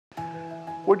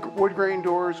Woodgrain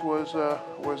Doors was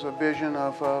a vision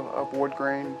of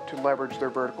Woodgrain to leverage their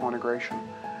vertical integration.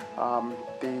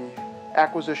 The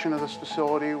acquisition of this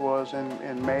facility was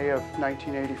in May of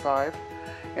 1985,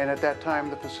 and at that time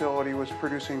the facility was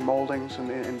producing moldings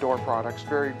and door products,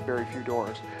 very few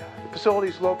doors. The facility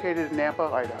is located in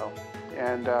Nampa, Idaho,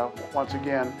 and once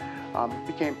again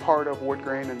became part of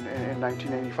Woodgrain in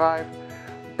 1985.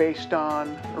 Based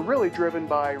on, really driven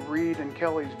by Reed and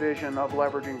Kelly's vision of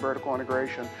leveraging vertical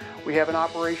integration. We have an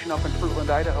operation up in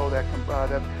Fruitland, Idaho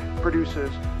that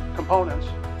produces components,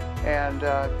 and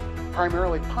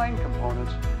primarily pine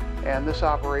components, and this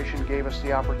operation gave us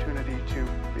the opportunity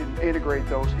to integrate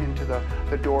those into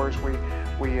the doors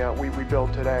we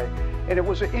build today. And it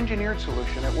was an engineered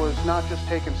solution. It was not just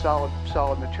taking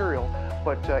solid material,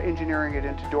 but engineering it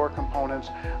into door components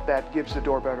that gives the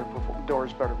doors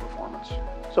better performance.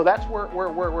 So that's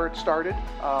where it started.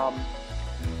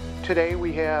 Today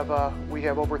we have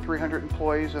over 300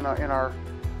 employees in our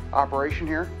operation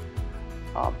here,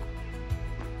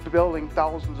 building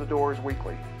thousands of doors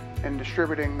weekly and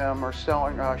distributing them or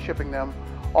shipping them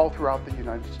all throughout the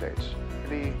United States.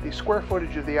 The square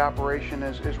footage of the operation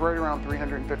is right around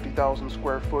 350,000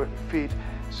 square feet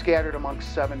scattered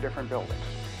amongst 7 different buildings.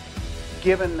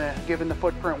 Given the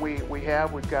footprint we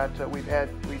have,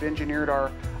 we've engineered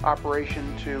our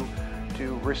operation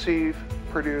to receive,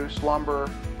 produce lumber,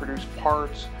 produce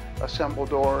parts, assemble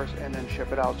doors, and then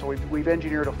ship it out. So we've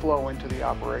engineered a flow into the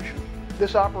operation.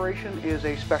 This operation is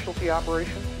a specialty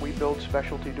operation. We build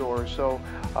specialty doors. So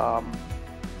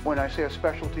when I say a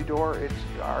specialty door, it's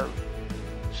our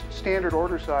standard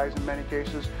order size in many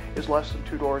cases is less than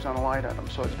 2 doors on a line item.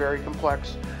 So it's very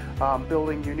complex.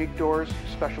 Building unique doors,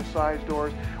 special size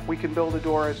doors. We can build a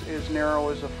door as narrow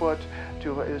as a foot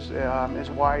to as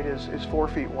wide as 4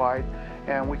 feet wide,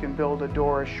 and we can build a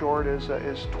door as short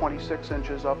as 26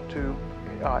 inches up to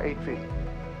 8 feet.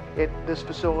 This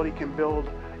facility can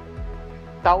build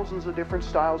thousands of different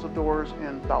styles of doors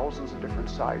in thousands of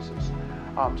different sizes.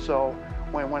 So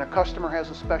when a customer has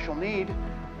a special need,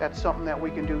 that's something that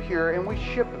we can do here, and we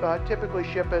typically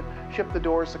ship the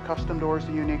doors, the custom doors,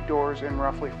 the unique doors, in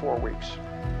roughly 4 weeks.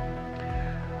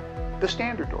 The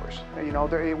standard doors,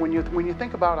 when you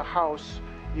think about a house,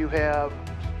 you have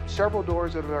several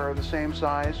doors that are the same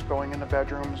size, going into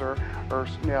bedrooms or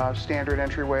standard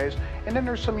entryways, and then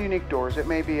there's some unique doors. It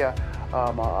may be a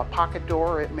pocket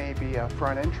door, it may be a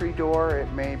front entry door,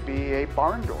 it may be a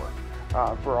barn door.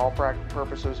 For all practical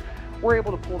purposes, we're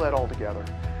able to pull that all together.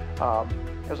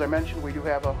 As I mentioned, we do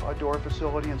have a door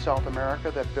facility in South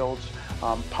America that builds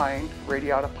pine,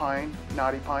 radiata pine,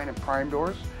 knotty pine, and prime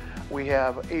doors. We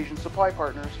have Asian supply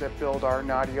partners that build our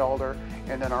knotty alder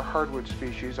and then our hardwood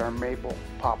species, our maple,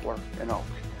 poplar, and oak.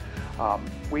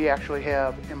 We actually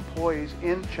have employees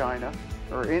in China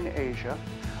or in Asia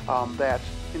that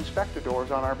inspect the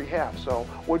doors on our behalf. So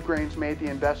Woodgrain's made the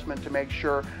investment to make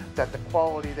sure that the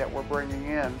quality that we're bringing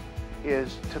in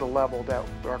is to the level that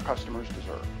our customers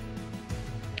deserve.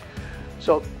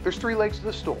 So there's 3 legs to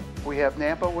the stool. We have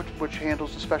Nampa, which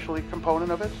handles the specialty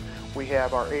component of it. We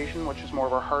have our Asian, which is more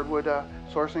of our hardwood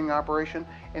sourcing operation,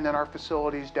 and then our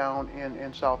facilities down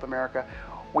in South America.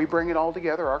 We bring it all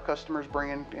together. Our customers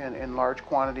bring in large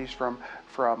quantities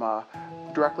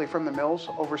directly from the mills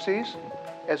overseas,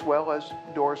 as well as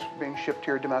doors being shipped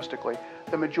here domestically.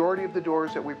 The majority of the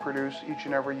doors that we produce each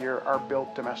and every year are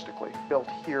built domestically, built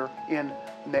here in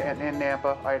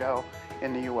Nampa, Idaho,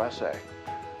 in the USA.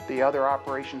 The other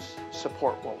operations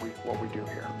support what we do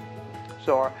here.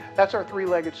 So that's our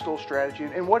 3-legged stool strategy.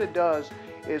 And what it does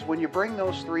is when you bring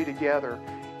those 3 together,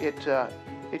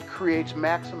 it creates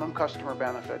maximum customer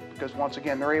benefit, because once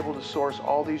again, they're able to source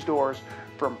all these doors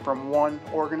from one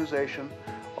organization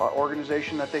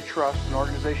that they trust, an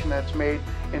organization that's made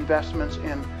investments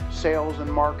in sales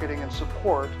and marketing and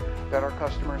support that our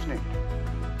customers need.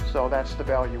 So that's the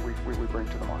value we bring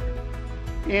to the market.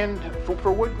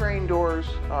 For Woodgrain Doors,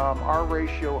 our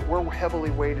ratio, we're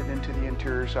heavily weighted into the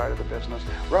interior side of the business.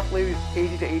 Roughly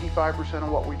 80 to 85% of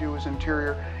what we do is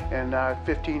interior, and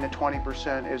 15 to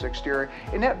 20% is exterior.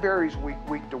 And that varies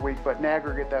week to week, but in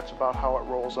aggregate, that's about how it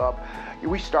rolls up.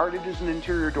 We started as an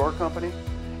interior door company,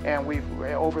 and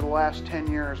over the last 10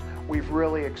 years, we've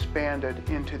really expanded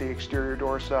into the exterior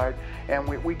door side. And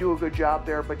we do a good job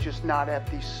there, but just not at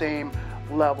the same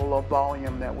level of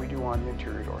volume that we do on the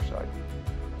interior door side.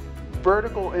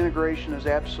 Vertical integration is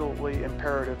absolutely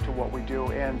imperative to what we do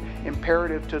and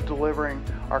imperative to delivering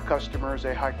our customers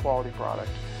a high quality product.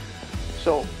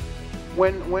 So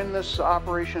when this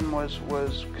operation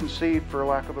was conceived, for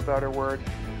lack of a better word,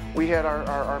 we had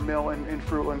our mill in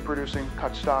Fruitland producing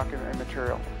cut stock and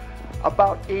material.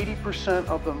 About 80%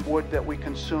 of the wood that we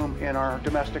consume in our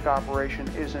domestic operation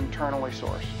is internally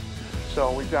sourced.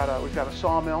 So we've got a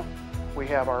sawmill, we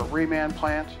have our reman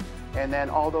plant, and then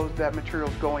all that material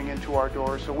is going into our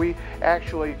doors. So we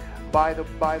actually buy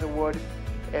the wood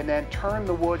and then turn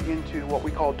the wood into what we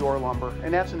call door lumber,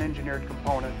 and that's an engineered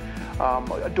component.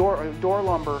 Door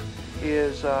lumber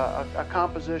is a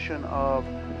composition of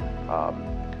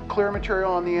clear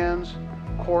material on the ends,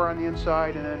 core on the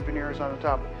inside, and then veneers on the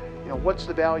top. You know, what's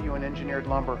the value in engineered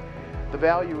lumber? The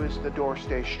value is the door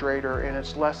stays straighter and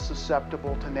it's less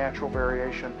susceptible to natural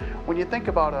variation. When you think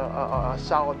about a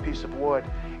solid piece of wood,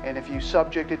 and if you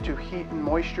subject it to heat and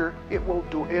moisture, it'll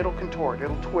contort,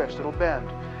 it'll twist, it'll bend.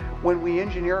 When we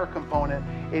engineer a component,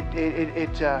 it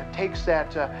takes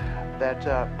that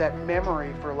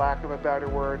memory, for lack of a better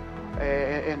word,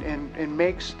 and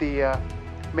makes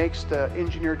the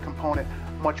engineered component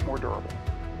much more durable.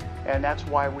 And that's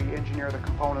why we engineer the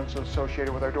components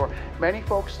associated with our door. Many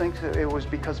folks think that it was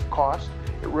because of cost.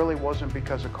 It really wasn't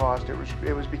because of cost.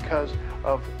 It was because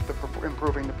of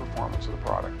improving the performance of the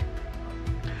product.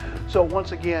 So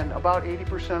once again, about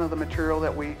 80% of the material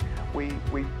that we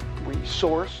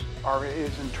source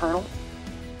is internal.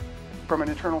 From an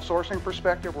internal sourcing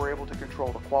perspective, we're able to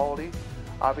control the quality.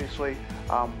 Obviously,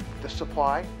 the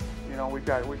supply. You know, we've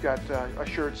got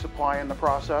assured supply in the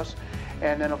process.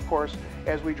 And then, of course,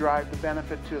 as we drive the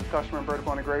benefit to the customer and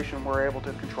vertical integration, we're able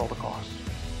to control the costs.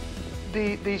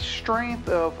 The strength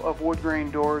of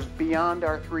Woodgrain Doors, beyond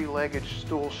our three-legged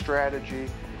stool strategy,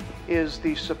 is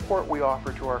the support we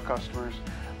offer to our customers.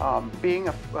 Being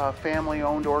a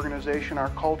family-owned organization, our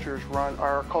culture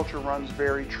runs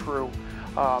very true.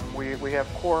 We have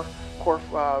core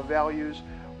values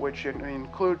which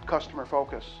include customer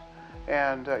focus.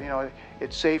 And you know,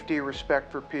 it's safety,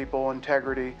 respect for people,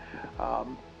 integrity,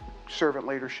 servant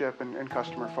leadership, and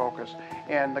customer focus.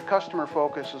 And the customer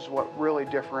focus is what really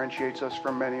differentiates us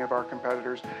from many of our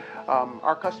competitors.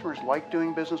 Our customers like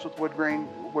doing business with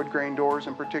Woodgrain Doors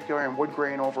in particular, and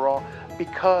Woodgrain overall,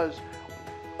 because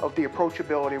of the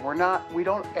approachability. We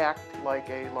don't act like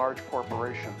a large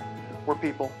corporation. We're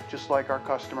people just like our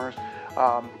customers.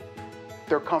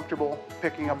 They're comfortable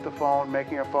picking up the phone,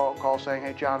 making a phone call saying,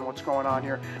 hey John, what's going on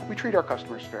here? We treat our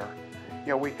customers fair.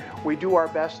 You know, we do our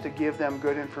best to give them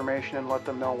good information and let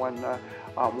them know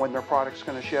when their product's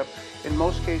going to ship. In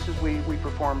most cases, we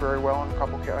perform very well. In a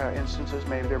couple instances,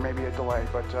 maybe there may be a delay,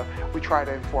 but we try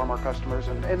to inform our customers.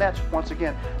 And that's, once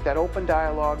again, that open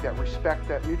dialogue, that respect,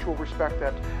 that mutual respect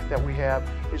that we have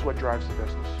is what drives the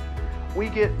business. We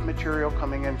get material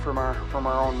coming in from our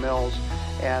own mills,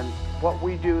 and what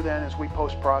we do then is we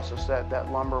post-process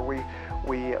that lumber. We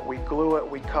glue it,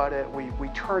 we cut it, we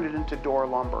turn it into door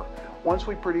lumber. Once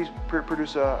we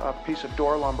produce a piece of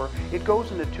door lumber, it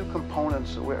goes into two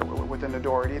components within the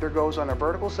door. It either goes on a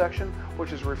vertical section,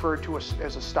 which is referred to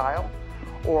as a stile,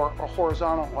 or a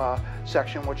horizontal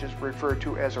section, which is referred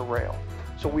to as a rail.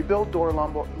 So we build door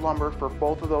lumber for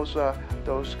both of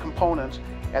those components.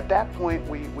 At that point,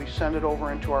 we send it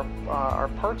over into our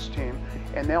parts team,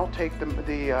 and they'll take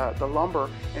the lumber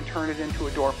and turn it into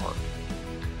a door part.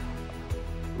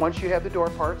 Once you have the door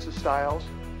parts, the stiles,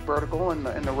 vertical, and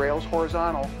the rails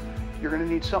horizontal, you're going to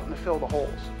need something to fill the holes.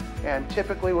 And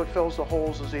typically what fills the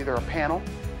holes is either a panel,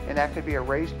 and that could be a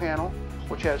raised panel,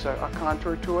 which has a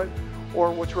contour to it,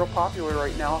 or what's real popular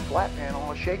right now, a flat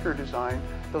panel, a shaker design,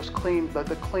 the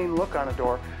clean look on a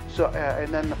door. So,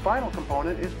 and then the final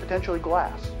component is potentially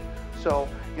glass. So,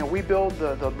 you know, we build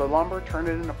the lumber, turn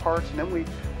it into parts, and then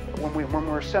when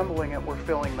we're assembling it, we're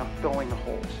filling the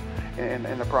holes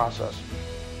in the process.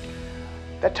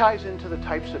 That ties into the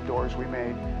types of doors we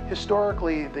made.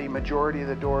 Historically, the majority of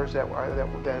the doors that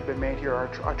have been made here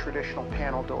are traditional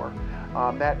panel door.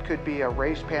 That could be a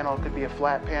raised panel, it could be a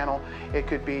flat panel, it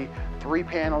could be 3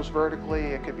 panels vertically,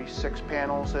 it could be 6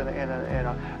 panels in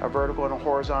a vertical and a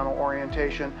horizontal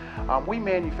orientation. We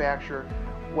manufacture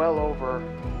well over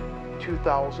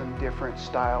 2,000 different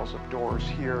styles of doors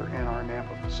here in our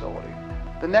Nampa facility.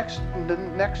 The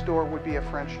next door would be a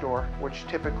French door, which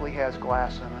typically has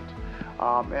glass in it.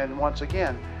 And once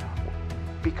again,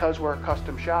 because we're a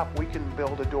custom shop, we can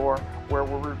build a door where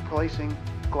we're replacing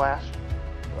glass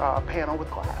panel with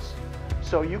glass.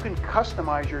 So you can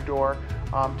customize your door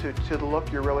to the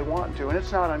look you're really wanting to. And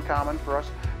it's not uncommon for us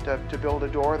to build a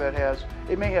door that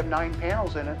it may have 9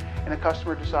 panels in it, and a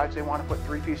customer decides they want to put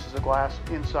 3 pieces of glass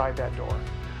inside that door.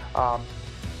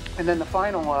 And then the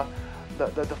final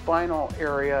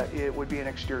area, it would be an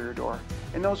exterior door.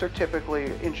 And those are typically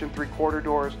 1 3/4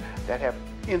 doors that have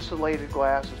insulated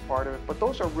glass as part of it. But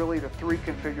those are really the 3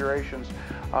 configurations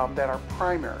that are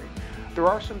primary. There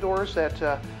are some doors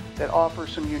that that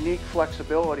offers some unique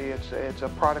flexibility. It's a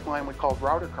product line we call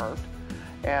router carved.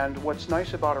 And what's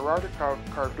nice about a router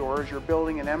carved door is you're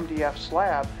building an MDF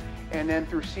slab, and then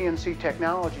through CNC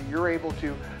technology, you're able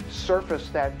to surface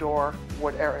that door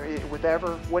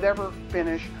whatever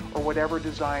finish or whatever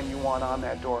design you want on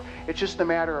that door. It's just a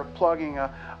matter of plugging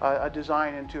a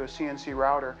design into a CNC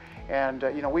router. And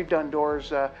you know, we've done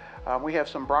doors. We have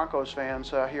some Broncos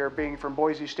fans here, being from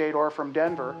Boise State or from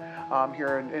Denver,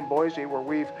 here in Boise, where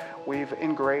we've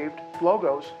engraved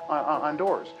logos on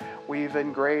doors. We've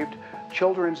engraved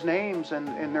children's names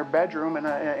in their bedroom and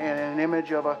an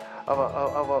image of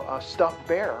a stuffed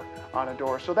bear on a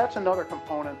door. So that's another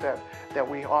component that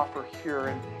we offer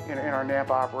here in our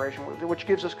Napa operation, which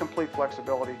gives us complete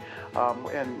flexibility.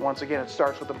 And once again, it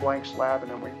starts with a blank slab,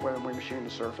 and then we machine the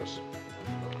surface.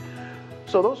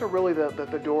 So those are really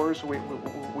the doors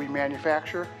we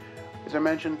manufacture. As I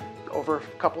mentioned, over a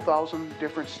couple thousand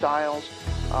different styles.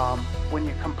 When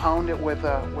you compound it with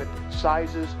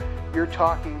sizes, you're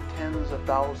talking tens of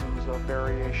thousands of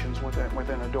variations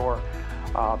within a door.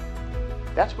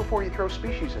 That's before you throw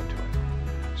species into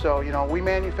it. So, you know, we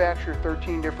manufacture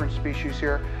 13 different species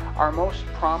here. Our most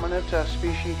prominent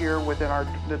species here within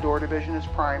the door division is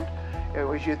primed.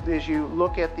 As you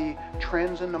look at the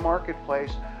trends in the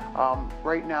marketplace,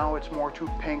 right now it's more to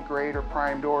paint grade or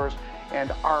prime doors,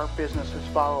 and our business has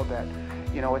followed that.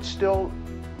 You know, it's still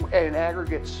in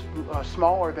aggregate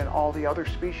smaller than all the other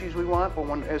species we want, but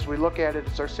as we look at it,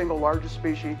 it's our single largest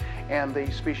species and the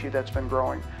species that's been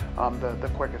growing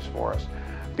the quickest for us.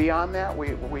 Beyond that,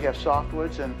 we have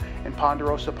softwoods and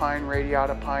ponderosa pine,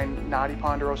 radiata pine, knotty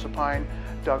ponderosa pine,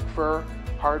 Doug fir,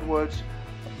 hardwoods,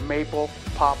 maple,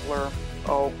 poplar,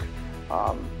 oak,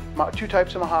 two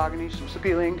types of mahogany, some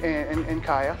sapele and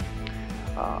kaya.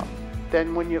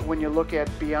 Then when you look at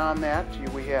beyond that,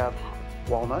 we have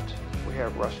walnut, we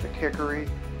have rustic hickory,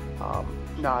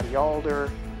 knotty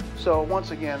alder. So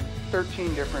once again,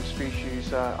 13 different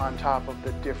species on top of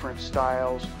the different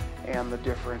styles and the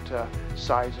different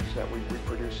sizes that we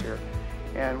produce here.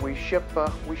 And we ship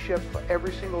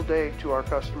every single day to our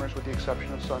customers with the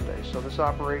exception of Sundays. So this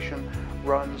operation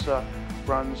runs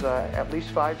at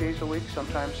least 5 days a week,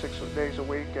 sometimes 6 days a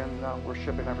week, and we're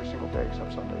shipping every single day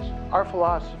except Sundays. Our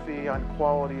philosophy on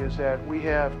quality is that we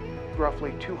have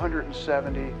roughly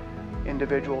 270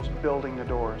 individuals building the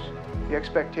doors. The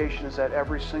expectation is that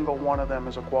every single one of them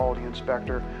is a quality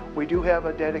inspector. We do have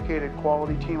a dedicated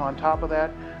quality team on top of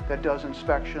that does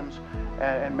inspections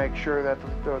and make sure that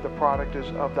the product is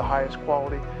of the highest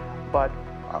quality. But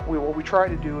what we try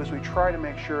to do is we try to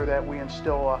make sure that we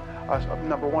instill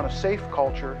number one, a safe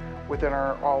culture within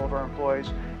all of our employees,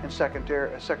 and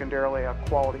secondarily a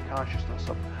quality consciousness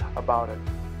about it.